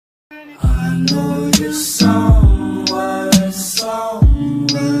know you're somewhere.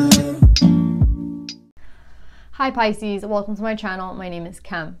 Hi Pisces, welcome to my channel. My name is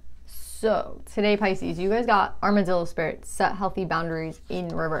Kem. So today Pisces, you guys got Armadillo Spirit, set healthy boundaries in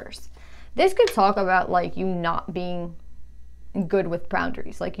reverse. This could talk about like you not being good with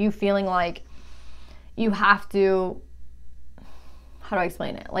boundaries, like you feeling like you have to, how do I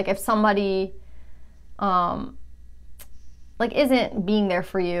explain it? Like if somebody like isn't being there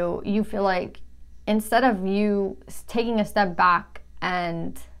for you, you feel like instead of you taking a step back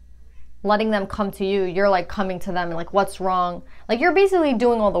and letting them come to you, you're like coming to them and like, what's wrong? Like you're basically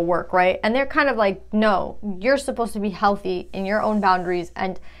doing all the work, right? And they're kind of like, no, you're supposed to be healthy in your own boundaries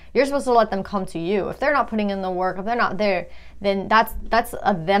and you're supposed to let them come to you. If they're not putting in the work, if they're not there, then that's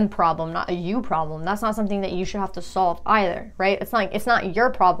a them problem, not a you problem. That's not something that you should have to solve either, right? It's not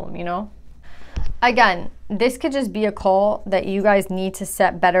your problem, you know? Again, this could just be a call that you guys need to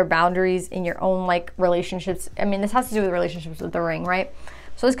set better boundaries in your own like relationships. I mean, this has to do with relationships with the ring, right?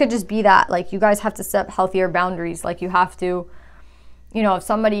 So this could just be that, like, you guys have to set healthier boundaries. Like, you have to, you know,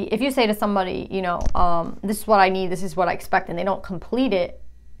 if you say to somebody, you know, this is what I need, this is what I expect, and they don't complete it,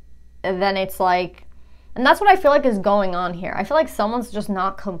 then it's like, and that's what I feel like is going on here. I feel like someone's just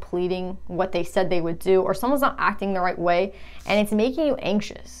not completing what they said they would do, or someone's not acting the right way, and it's making you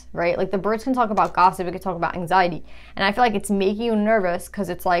anxious, right? Like, the birds can talk about gossip, it can talk about anxiety, and I feel like it's making you nervous because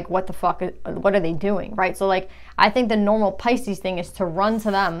it's like, what the fuck, what are they doing, right? So, like, I think the normal Pisces thing is to run to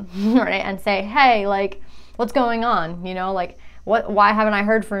them, right, and say, hey, like, what's going on, you know? Like, why haven't I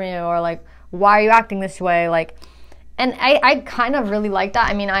heard from you? Or, like, why are you acting this way? Like, and I kind of really like that.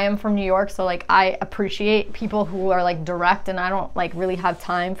 I mean, I am from New York, so like I appreciate people who are like direct, and I don't like really have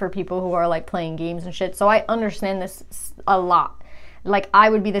time for people who are like playing games and shit. So I understand this a lot. Like I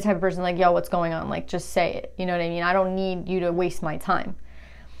would be the type of person like, yo, what's going on? Like just say it. You know what I mean? I don't need you to waste my time.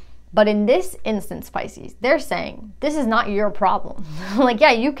 But in this instance, Pisces, they're saying this is not your problem. Like,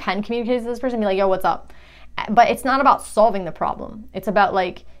 yeah, you can communicate to this person and be like, yo, what's up? But it's not about solving the problem. It's about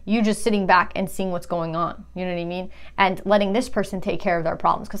like you just sitting back and seeing what's going on. You know what I mean? And letting this person take care of their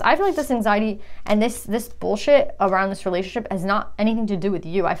problems. Because I feel like this anxiety and this bullshit around this relationship has not anything to do with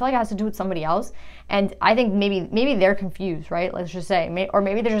you. I feel like it has to do with somebody else. And I think maybe they're confused, right? Let's just say, or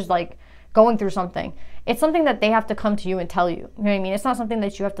maybe they're just like going through something. It's something that they have to come to you and tell you. You know what I mean? It's not something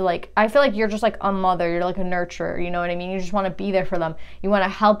that you have to like, I feel like you're just like a mother, you're like a nurturer, you know what I mean? You just want to be there for them. You want to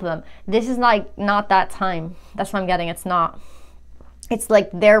help them. This is like not that time. That's what I'm getting. It's not. It's like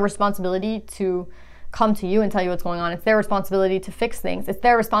their responsibility to come to you and tell you what's going on. It's their responsibility to fix things. It's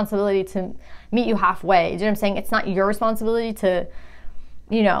their responsibility to meet you halfway. Do you know what I'm saying? It's not your responsibility to,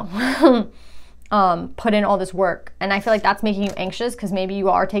 you know, put in all this work. And I feel like that's making you anxious because maybe you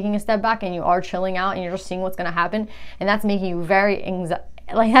are taking a step back and you are chilling out and you're just seeing what's going to happen, and that's making you very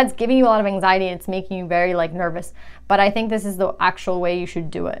like that's giving you a lot of anxiety, and it's making you very like nervous. But I think this is the actual way you should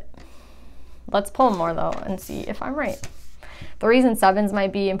do it. Let's pull more though and see if I'm right. 3s and 7s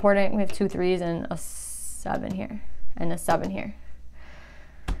might be important. We have 2 3s and a 7 here and a 7 here.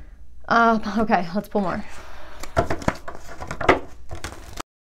 Okay, let's pull more.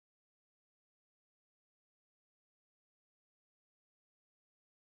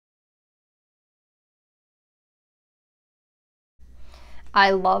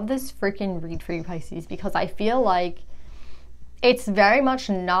 I love this freaking read for you, Pisces, because I feel like it's very much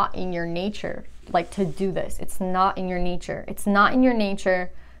not in your nature, like, to do this. It's not in your nature. It's not in your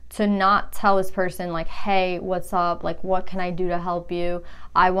nature to not tell this person, like, hey, what's up? Like, what can I do to help you?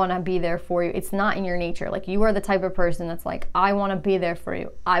 I want to be there for you. It's not in your nature. Like, you are the type of person that's like, I want to be there for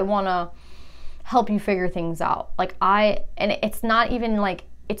you. I want to help you figure things out. Like, and it's not even like,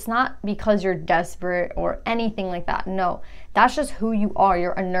 it's not because you're desperate or anything like that. No, that's just who you are.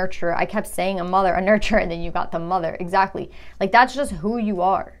 You're a nurturer. I kept saying a mother, a nurturer, and then you got the mother. Exactly. Like, that's just who you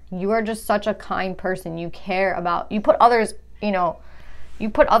are. You are just such a kind person. You care about, you put others, you know, you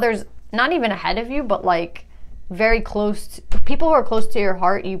put others not even ahead of you, but like very close to people who are close to your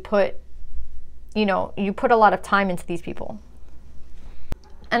heart. You put, you know, you put a lot of time into these people.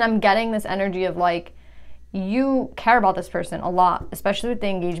 And I'm getting this energy of like, you care about this person a lot, especially with the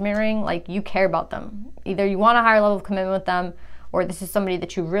engagement ring. Like, you care about them. Either you want a higher level of commitment with them, or this is somebody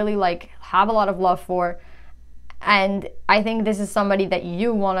that you really like, have a lot of love for. And I think this is somebody that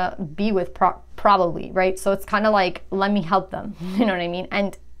you want to be with probably, right? So it's kind of like, let me help them. You know what I mean?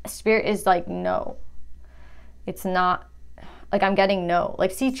 And Spirit is like, no, it's not. Like, I'm getting no.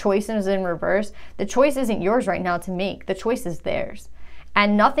 Like, see, choice is in reverse. The choice isn't yours right now to make. The choice is theirs.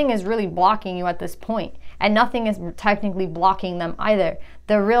 And nothing is really blocking you at this point. and nothing is technically blocking them either.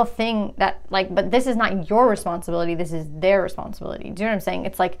 The real thing that, like, but this is not your responsibility, this is their responsibility. Do you know what I'm saying?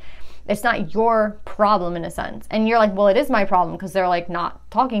 It's like, it's not your problem in a sense. And you're like, well, it is my problem because they're like not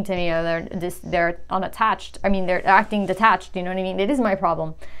talking to me, or they're unattached. I mean, they're acting detached. You know what I mean? It is my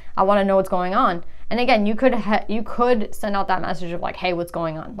problem. I want to know what's going on. And again, you could send out that message of like, hey, what's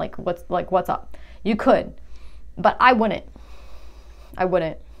going on? Like, what's up? You could, but I wouldn't. I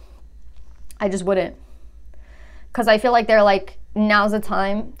just wouldn't. Because I feel like they're like, now's the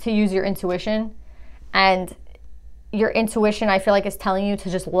time to use your intuition, and your intuition, I feel like, is telling you to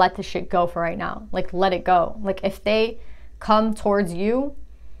just let the shit go for right now. Like, let it go. Like, if they come towards you,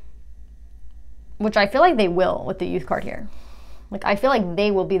 which I feel like they will with the youth card here. Like, I feel like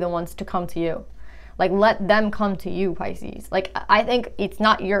they will be the ones to come to you. Like, let them come to you, Pisces. Like, I think it's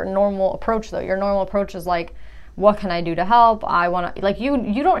not your normal approach, though. Your normal approach is like, what can I do to help? I want to, like, you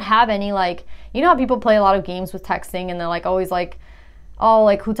don't have any, like, you know how people play a lot of games with texting, and they're like always like, oh,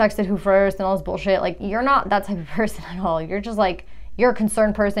 like, who texted who first and all this bullshit. Like, you're not that type of person at all. You're just like, you're a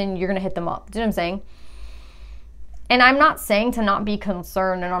concerned person. You're going to hit them up. Do you know what I'm saying? And I'm not saying to not be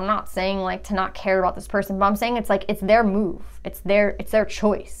concerned, and I'm not saying like to not care about this person, but I'm saying it's like, it's their move. It's their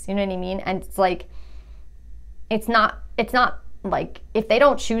choice. You know what I mean? And it's like, it's not like, if they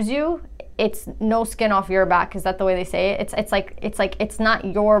don't choose you, it's no skin off your back. Is that the way they say it? It's like, it's not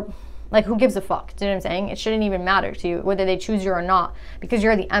your, like, who gives a fuck? Do you know what I'm saying? It shouldn't even matter to you whether they choose you or not, because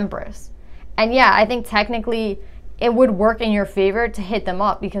you're the Empress. And yeah, I think technically it would work in your favor to hit them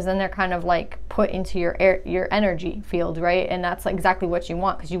up, because then they're kind of like put into your energy field, right? And that's exactly what you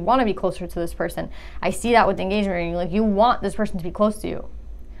want, because you want to be closer to this person. I see that with the engagement ring. Like, you want this person to be close to you.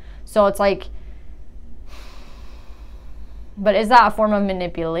 So it's like, but is that a form of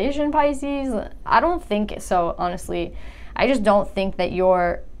manipulation, Pisces? I don't think so, honestly. I just don't think that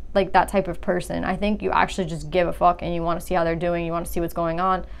you're like that type of person. I think you actually just give a fuck, and you want to see how they're doing. You want to see what's going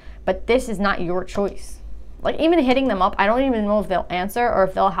on. But this is not your choice. Like, even hitting them up, I don't even know if they'll answer or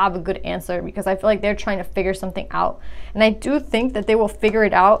if they'll have a good answer, because I feel like they're trying to figure something out. And I do think that they will figure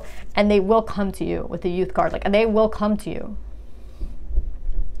it out, and they will come to you with the youth card. Like, they will come to you.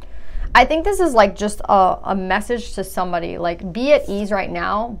 I think this is like just a message to somebody. Like, be at ease right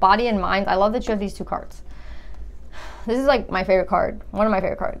now, body and mind. I love that you have these two cards. This is like my favorite card, one of my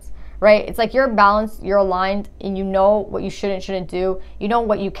favorite cards, right? It's like you're balanced, you're aligned, and you know what you should and shouldn't do. You know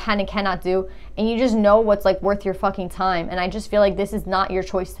what you can and cannot do, and you just know what's like worth your fucking time. And I just feel like this is not your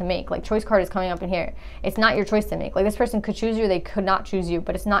choice to make. Like, choice card is coming up in here. It's not your choice to make. Like, this person could choose you, they could not choose you,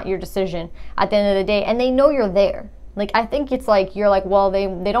 but it's not your decision at the end of the day. And they know you're there. Like, I think it's like, you're like, well, they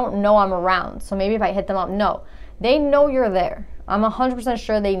don't know I'm around, so maybe if I hit them up. No, they know you're there. I'm 100%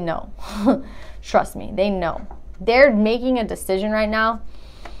 sure they know. Trust me, they know. They're making a decision right now.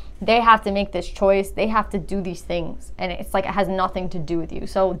 They have to make this choice. They have to do these things. And it's like, it has nothing to do with you.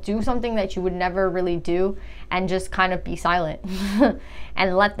 So do something that you would never really do, and just kind of be silent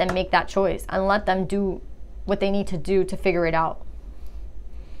and let them make that choice, and let them do what they need to do to figure it out.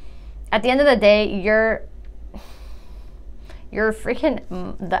 At the end of the day, you're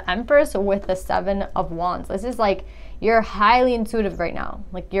freaking the Empress with the 7 of Wands. This is like, you're highly intuitive right now.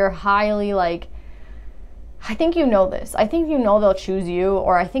 Like, you're highly like, I think you know this. I think you know they'll choose you,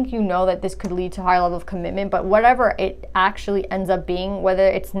 or I think you know that this could lead to a higher level of commitment. But whatever it actually ends up being, whether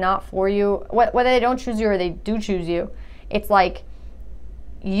it's not for you, whether they don't choose you or they do choose you, it's like,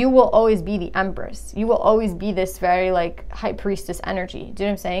 you will always be the Empress. You will always be this very like high priestess energy. Do you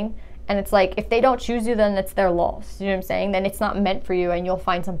know what I'm saying? And it's like, if they don't choose you, then it's their loss. You know what I'm saying? Then it's not meant for you, and you'll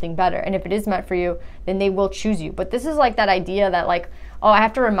find something better. And if it is meant for you, then they will choose you. But this is like that idea that like, oh, I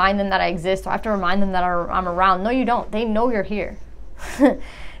have to remind them that I exist. I have to remind them that I'm around. No, you don't. They know you're here.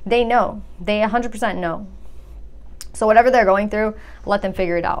 They know. They 100% know. So whatever they're going through, let them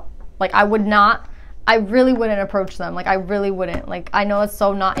figure it out. Like, I really wouldn't approach them. Like, I really wouldn't. Like, I know it's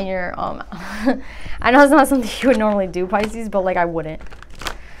so not in your, I know it's not something you would normally do, Pisces, but like, I wouldn't.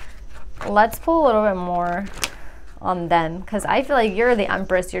 Let's pull a little bit more on them, because I feel like you're the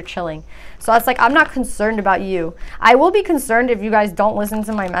Empress, you're chilling. So it's like, I'm not concerned about you. I will be concerned if you guys don't listen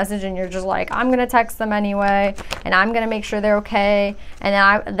to my message, and you're just like, I'm gonna text them anyway, and I'm gonna make sure they're okay,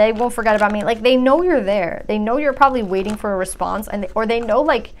 and then they won't forget about me. Like, they know you're there. They know you're probably waiting for a response, and or they know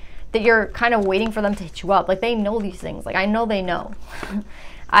like that you're kind of waiting for them to hit you up. Like, they know these things. Like, I know they know.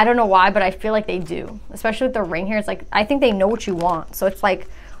 I don't know why, but I feel like they do. Especially with the ring here, it's like, I think they know what you want. So it's like,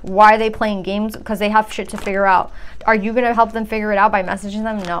 why are they playing games? Because they have shit to figure out. Are you going to help them figure it out by messaging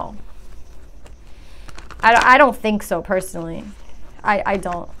them? No. I don't think so, personally. I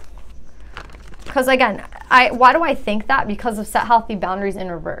don't. Because, again, why do I think that? Because of set healthy boundaries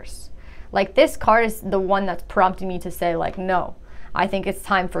in reverse. Like, this card is the one that's prompting me to say, like, no, I think it's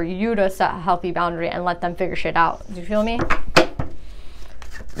time for you to set a healthy boundary and let them figure shit out. Do you feel me?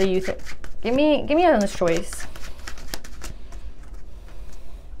 The youth. Give me an honest choice.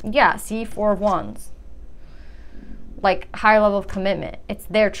 Yeah, see, 4 of Wands. Like, higher level of commitment. It's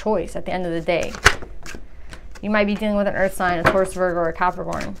their choice at the end of the day. You might be dealing with an earth sign, a Taurus, Virgo, or a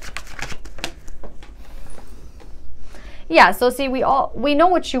Capricorn. Yeah, so see, we know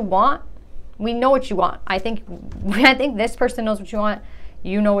what you want. We know what you want. I think this person knows what you want.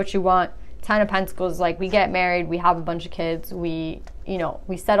 You know what you want. 10 of Pentacles, like, we get married, we have a bunch of kids, we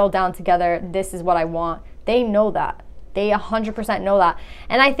settle down together. This is what I want. They know that. They 100% know that.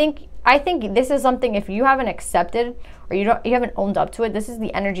 And I think this is something, if you haven't accepted or you haven't owned up to it, this is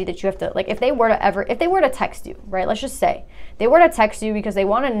the energy that you have to, like, if they were to text you, right? Let's just say they were to text you because they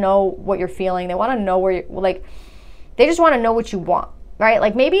want to know what you're feeling. They want to know where you're, like, they just want to know what you want, right?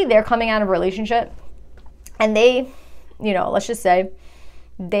 Like, maybe they're coming out of a relationship and they, let's just say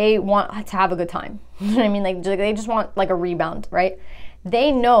they want to have a good time. You know what I mean? Like, they just want, like, a rebound, right?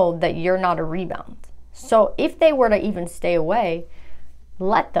 They know that you're not a rebound. So if they were to even stay away,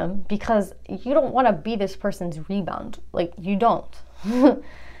 let them, because you don't want to be this person's rebound. Like, you don't.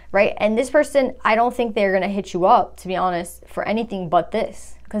 Right? And this person, I don't think they're going to hit you up, to be honest, for anything but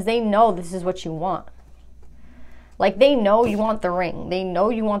this, because they know this is what you want. Like, they know you want the ring. They know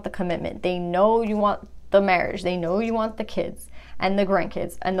you want the commitment. They know you want the marriage. They know you want the kids and the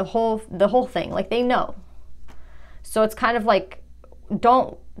grandkids and the whole thing. Like, they know. So it's kind of like,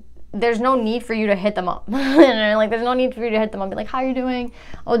 there's no need for you to hit them up. Like, there's no need for you to hit them up and be like, how are you doing?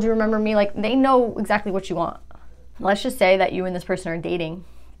 Oh, do you remember me? Like, they know exactly what you want. Let's just say that you and this person are dating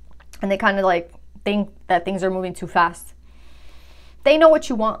and they kind of, like, think that things are moving too fast. They know what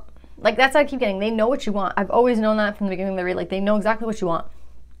you want. Like, that's what I keep getting. They know what you want. I've always known that from the beginning of the read. Like, they know exactly what you want.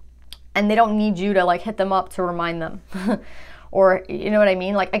 And they don't need you to, like, hit them up to remind them. Or, you know what I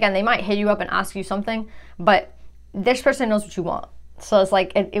mean? Like, again, they might hit you up and ask you something, but this person knows what you want. So it's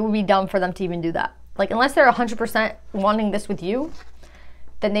like, it would be dumb for them to even do that. Like, unless they're 100% wanting this with you,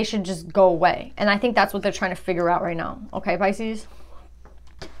 then they should just go away. And I think that's what they're trying to figure out right now. Okay, Pisces?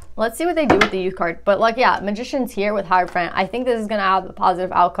 Let's see what they do with the youth card. But, like, yeah, Magician's here with Hierophant. I think this is going to have a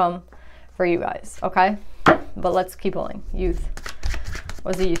positive outcome for you guys, okay? But let's keep pulling. Youth.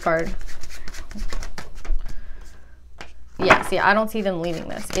 What's the youth card? Yeah, see, I don't see them leaving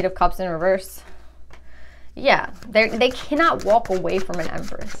this. 8 of Cups in reverse. Yeah, they cannot walk away from an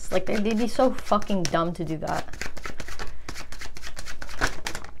Empress. Like, they'd be so fucking dumb to do that.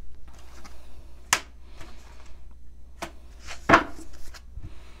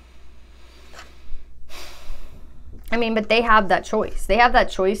 I mean, but they have that choice. They have that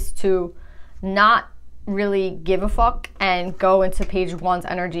choice to not really give a fuck and go into page 1's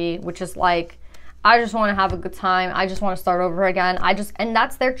energy, which is like, I just want to have a good time. I just want to start over again. And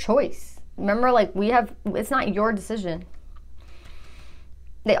that's their choice. Remember, like, it's not your decision.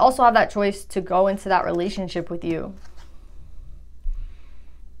 They also have that choice to go into that relationship with you.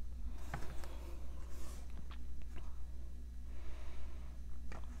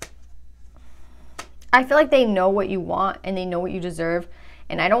 I feel like they know what you want and they know what you deserve.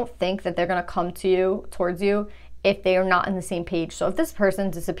 And I don't think that they're going to come towards you if they are not on the same page. So if this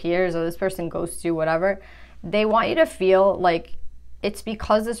person disappears or this person goes to whatever, they want you to feel like it's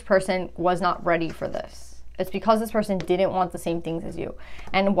because this person was not ready for this. It's because this person didn't want the same things as you.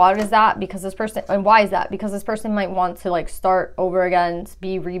 And why is that? Because this person, and why is that? Because this person might want to, like, start over again,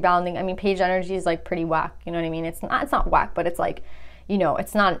 be rebounding. I mean, page energy is, like, pretty whack. You know what I mean? It's not whack, but it's like,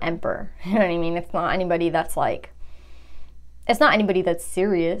 it's not an emperor. You know what I mean? It's not anybody that's, like, it's not anybody that's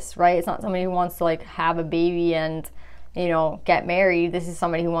serious, right? It's not somebody who wants to, like, have a baby and, get married. This is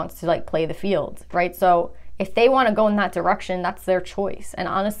somebody who wants to, like, play the field, right? So if they want to go in that direction, that's their choice. And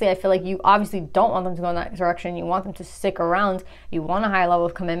honestly, I feel like you obviously don't want them to go in that direction. You want them to stick around. You want a high level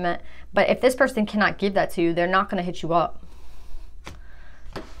of commitment. But if this person cannot give that to you, they're not going to hit you up.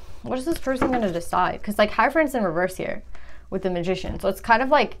 What is this person going to decide? Because, like, Hierophant's in reverse here with the Magician. So it's kind of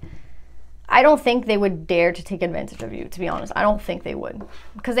like, I don't think they would dare to take advantage of you, to be honest. I don't think they would.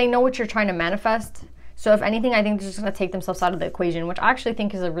 Because they know what you're trying to manifest. So if anything, I think they're just going to take themselves out of the equation, which I actually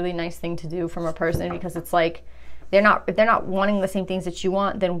think is a really nice thing to do from a person, because it's like, if they're not wanting the same things that you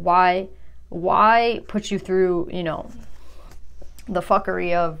want, then why put you through, the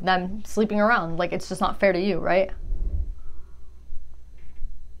fuckery of them sleeping around? Like, it's just not fair to you, right?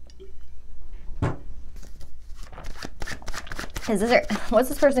 What's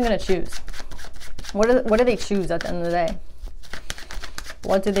this person going to choose? What do they choose at the end of the day?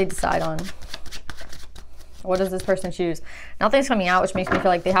 What do they decide on? What does this person choose? Nothing's coming out, which makes me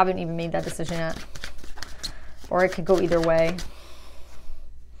feel like they haven't even made that decision yet. Or it could go either way.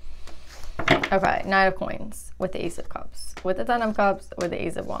 Okay, Knight of Coins with the Ace of Cups. With the Ten of Cups, with the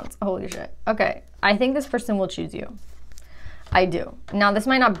Ace of Wands. Holy shit. Okay, I think this person will choose you. I do. Now, this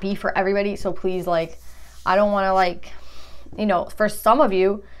might not be for everybody, so please, like, I don't want to, like, you know, for some of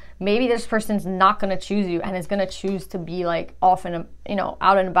you, maybe this person's not going to choose you and is going to choose to be, like, off and, you know,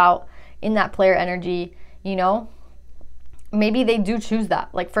 out and about in that player energy, you know? Maybe they do choose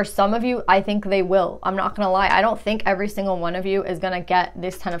that. Like, for some of you, I think they will. I'm not going to lie. I don't think every single one of you is going to get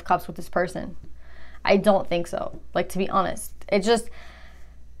this 10 of Cups with this person. I don't think so. Like, to be honest. It just,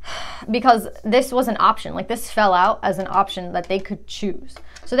 because this was an option. Like, this fell out as an option that they could choose.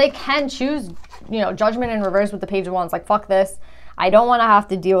 So they can choose, you know, Judgment in reverse with the Page of Wands. Like, fuck this. I don't want to have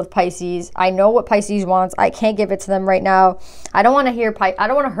to deal with Pisces. I know what Pisces wants. I can't give it to them right now. I don't want to hear, I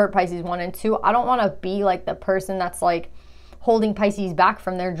don't want to hurt Pisces 1 and 2. I don't want to be like the person that's like holding Pisces back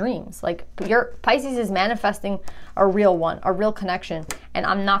from their dreams. Like, your Pisces is manifesting a real one, a real connection, and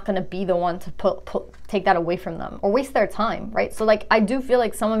I'm not going to be the one to take that away from them or waste their time, right? So, like, I do feel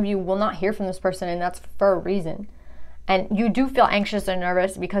like some of you will not hear from this person, and that's for a reason. And you do feel anxious and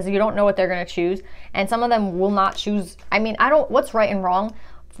nervous because you don't know what they're going to choose, and some of them will not choose. I mean, what's right and wrong?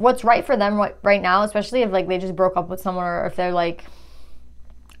 What's right for them right now, especially if, like, they just broke up with someone, or if they're, like,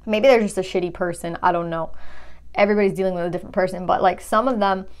 maybe they're just a shitty person, I don't know. Everybody's dealing with a different person, but, like, some of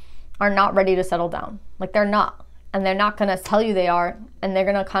them are not ready to settle down. Like, they're not, and they're not gonna tell you they are, and they're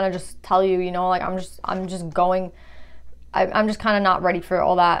gonna kind of just tell you, you know, like, I'm just kind of not ready for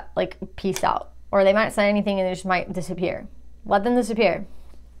all that, like, peace out. Or they might say anything and they just might disappear. Let them disappear.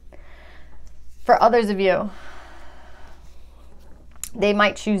 For others of you, they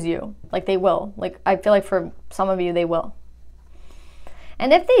might choose you. Like, they will. Like, I feel like for some of you, they will.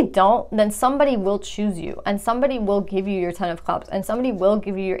 And if they don't, then somebody will choose you, and somebody will give you your 10 of Cups, and somebody will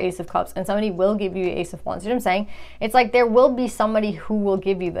give you your Ace of Cups, and somebody will give you your Ace of Wands. You know what I'm saying? It's like there will be somebody who will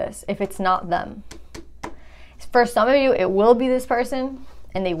give you this if it's not them. For some of you, it will be this person,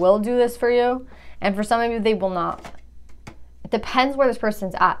 and they will do this for you. And for some of you, they will not. It depends where this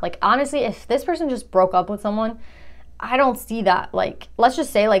person's at. Like, honestly, if this person just broke up with someone, I don't see that. Like, let's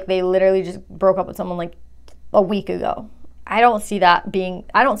just say, like, they literally just broke up with someone, like, a week ago. I don't see them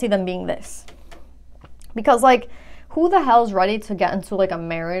being this. Because, like, who the hell's ready to get into, like, a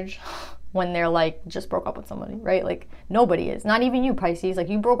marriage when they're, like, just broke up with somebody, right? Like, nobody is. Not even you, Pisces. Like,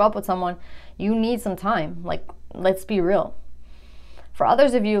 you broke up with someone, you need some time. Like, let's be real. For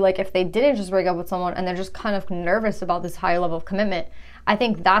others of you, like, if they didn't just break up with someone and they're just kind of nervous about this high level of commitment, I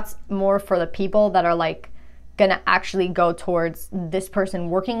think that's more for the people that are, like, gonna actually go towards this person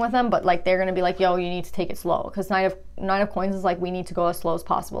working with them, but, like, they're gonna be like, yo, you need to take it slow. Because Knight of Coins is like, we need to go as slow as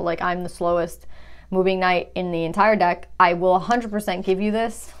possible. Like, I'm the slowest moving knight in the entire deck. I will 100% give you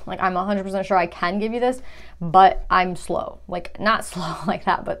this. Like, I'm 100% sure I can give you this, but I'm slow. Like, not slow like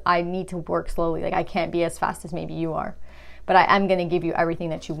that, but I need to work slowly. Like, I can't be as fast as maybe you are, but I am gonna give you everything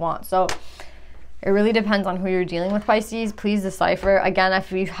that you want. So it really depends on who you're dealing with, Pisces. Please decipher. Again,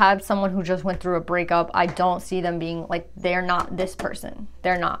 if you've had someone who just went through a breakup, I don't see them being, like, they're not this person.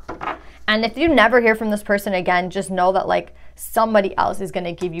 They're not. And if you never hear from this person again, just know that, like, somebody else is going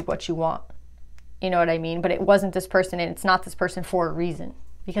to give you what you want. You know what I mean? But it wasn't this person, and it's not this person for a reason.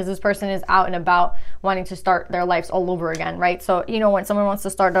 Because this person is out and about wanting to start their lives all over again, right? So, you know, when someone wants to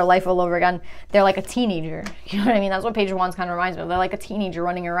start their life all over again, they're like a teenager. You know what I mean? That's what Page of Wands kind of reminds me of. They're like a teenager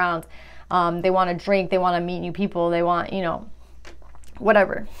running around. They want to drink, they want to meet new people, they want, you know,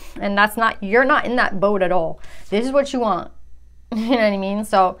 whatever. And that's not, you're not in that boat at all. This is what you want. You know what I mean?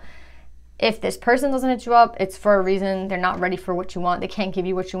 So if this person doesn't hit you up, it's for a reason. They're not ready for what you want. They can't give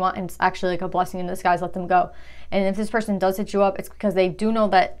you what you want, and it's actually like a blessing in disguise. Let them go. And if this person does hit you up, it's because they do know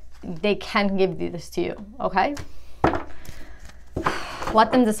that they can give this to you, okay?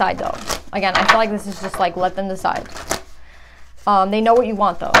 Let them decide, though. Again, I feel like this is just like, let them decide. They know what you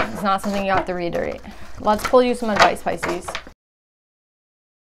want, though. It's not something you have to reiterate. Let's pull you some advice, Pisces.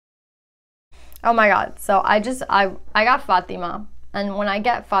 Oh my God. So I got Fatima. And when I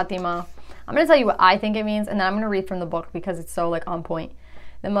get Fatima, I'm going to tell you what I think it means, and then I'm going to read from the book because it's so, like, on point.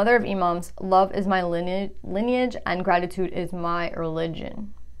 The mother of imams, love is my lineage and gratitude is my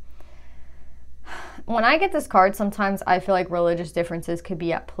religion. When I get this card, sometimes I feel like religious differences could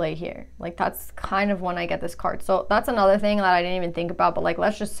be at play here. Like, that's kind of when I get this card. So that's another thing that I didn't even think about. But, like,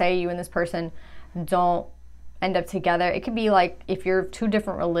 let's just say you and this person don't end up together. It could be like, if you're two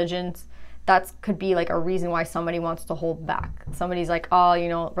different religions, that could be like a reason why somebody wants to hold back. Somebody's like, oh, you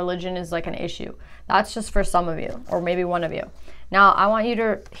know, religion is like an issue. That's just for some of you, or maybe one of you. Now, I want you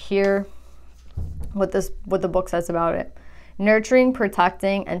to hear what the book says about it. Nurturing,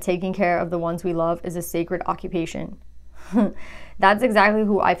 protecting, and taking care of the ones we love is a sacred occupation. That's exactly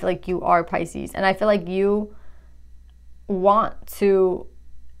who I feel like you are, Pisces. And I feel like you want to,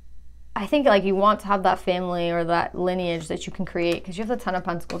 I think like you want to have that family or that lineage that you can create, because you have the Ten of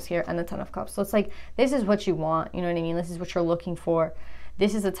Pentacles here and the Ten of Cups. So it's like, this is what you want, you know what I mean? This is what you're looking for.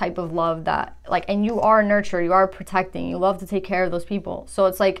 This is the type of love that, like, and you are a nurturer, you are protecting, you love to take care of those people. So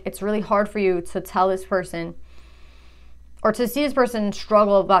it's like, it's really hard for you to tell this person, or to see this person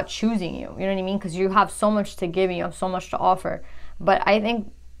struggle about choosing you, you know what I mean? Because you have so much to give and you have so much to offer. But I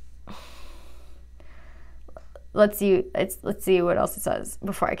think, let's see what else it says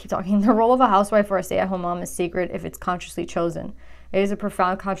before I keep talking. The role of a housewife or a stay-at-home mom is sacred if it's consciously chosen. It is a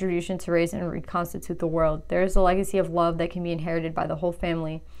profound contribution to raise and reconstitute the world. There is a legacy of love that can be inherited by the whole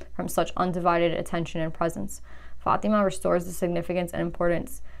family from such undivided attention and presence. Fatima restores the significance and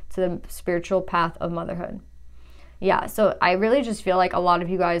importance to the spiritual path of motherhood. Yeah, so I really just feel like a lot of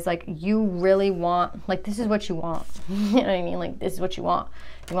you guys, like, you really want, like, this is what you want. You know what I mean? Like, this is what you want.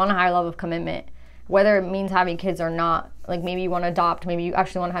 You want a higher level of commitment, whether it means having kids or not. Like, maybe you want to adopt, maybe you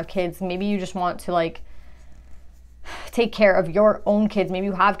actually want to have kids, maybe you just want to, like, take care of your own kids. Maybe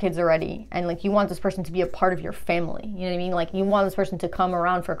you have kids already, and like, you want this person to be a part of your family. You know what I mean? Like, you want this person to come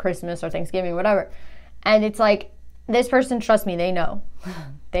around for Christmas or Thanksgiving, whatever. And it's like, this person, trust me, they know.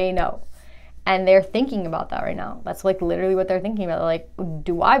 They know. And they're thinking about that right now. That's like literally what they're thinking about. They're like,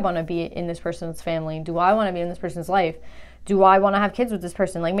 do I want to be in this person's family? Do I want to be in this person's life? Do I want to have kids with this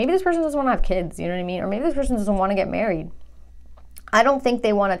person? Like, maybe this person doesn't want to have kids, you know what I mean? Or maybe this person doesn't want to get married. I don't think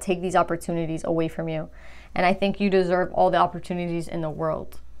they want to take these opportunities away from you. And I think you deserve all the opportunities in the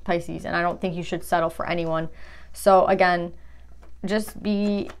world, Pisces. And I don't think you should settle for anyone. So again, just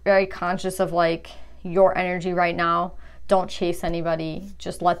be very conscious of like your energy right now. Don't chase anybody.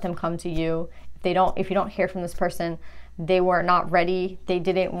 Just let them come to you. If you don't hear from this person, they were not ready. They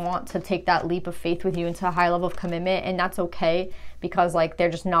didn't want to take that leap of faith with you into a high level of commitment. And that's okay, because like, they're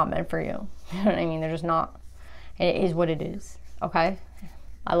just not meant for you. You know what I mean? They're just not. And it is what it is. Okay?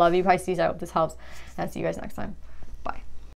 I love you, Pisces. I hope this helps. And I'll see you guys next time.